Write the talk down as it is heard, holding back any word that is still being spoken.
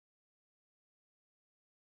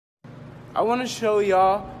I want to show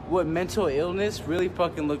y'all what mental illness really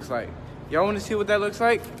fucking looks like. Y'all want to see what that looks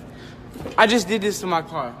like? I just did this to my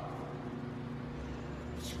car.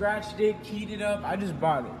 Scratched it, keyed it up. I just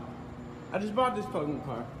bought it. I just bought this fucking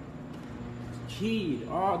car. Keyed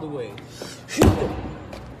all the way. Hit the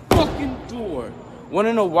fucking door. Want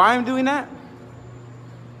to know why I'm doing that?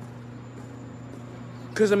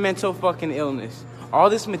 Because of mental fucking illness. All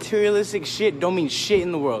this materialistic shit don't mean shit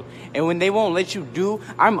in the world. And when they won't let you do,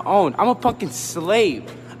 I'm owned. I'm a fucking slave.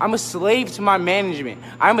 I'm a slave to my management.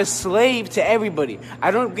 I'm a slave to everybody.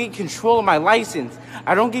 I don't get control of my license.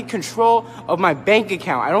 I don't get control of my bank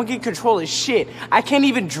account. I don't get control of shit. I can't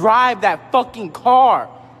even drive that fucking car.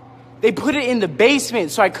 They put it in the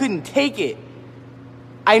basement so I couldn't take it.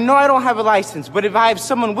 I know I don't have a license, but if I have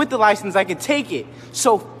someone with the license, I could take it.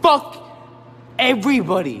 So fuck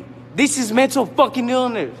everybody. This is mental fucking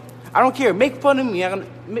illness. I don't care. Make fun of me.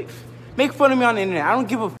 Make fun of me on the internet. I don't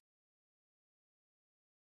give a